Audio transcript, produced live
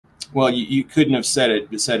Well, you couldn't have said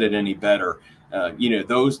it any better. You know,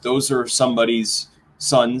 those are somebody's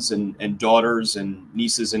sons and daughters and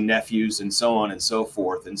nieces and nephews and so on and so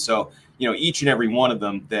forth. And so, you know, each and every one of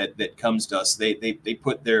them that comes to us, they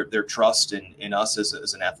put their trust in us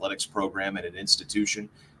as an athletics program and an institution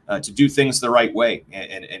to do things the right way,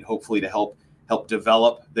 and hopefully to help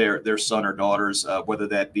develop their son or daughters, whether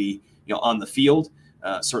that be, you know, on the field,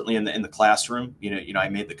 certainly in the classroom. I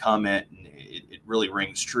made the comment, and it really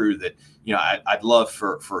rings true that, you know, I'd love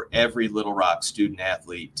for every Little Rock student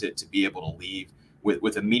athlete to be able to leave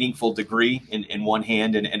with a meaningful degree in one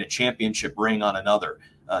hand and a championship ring on another.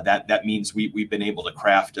 That means we've been able to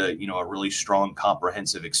craft a really strong,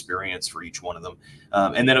 comprehensive experience for each one of them.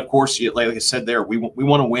 And then, of course, like I said there, we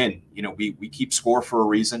want to win. You know, we keep score for a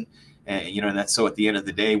reason. And that's so at the end of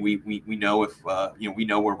the day, we know if we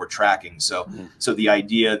know where we're tracking. So the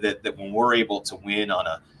idea that when we're able to win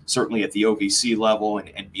certainly at the OVC level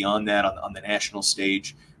and beyond that on the national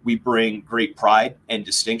stage, we bring great pride and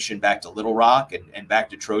distinction back to Little Rock and back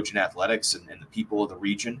to Trojan athletics and the people of the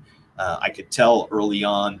region. I could tell early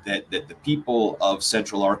on that the people of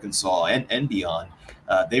Central Arkansas and beyond,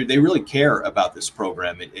 they really care about this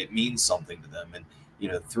program. It means something to them. And,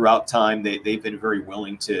 you know, throughout time, they've been very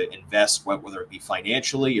willing to invest, whether it be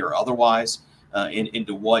financially or otherwise,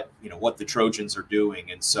 into what the Trojans are doing.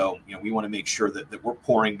 And so, you know, we want to make sure that we're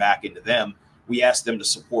pouring back into them. We ask them to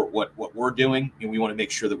support what we're doing, and we want to make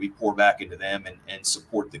sure that we pour back into them and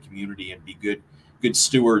support the community and be good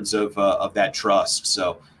stewards of that trust.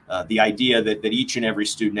 So the idea that each and every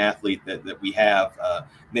student athlete that we have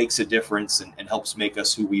makes a difference and helps make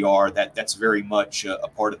us who we are, that's very much a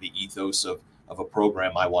part of the ethos of a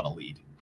program I want to lead.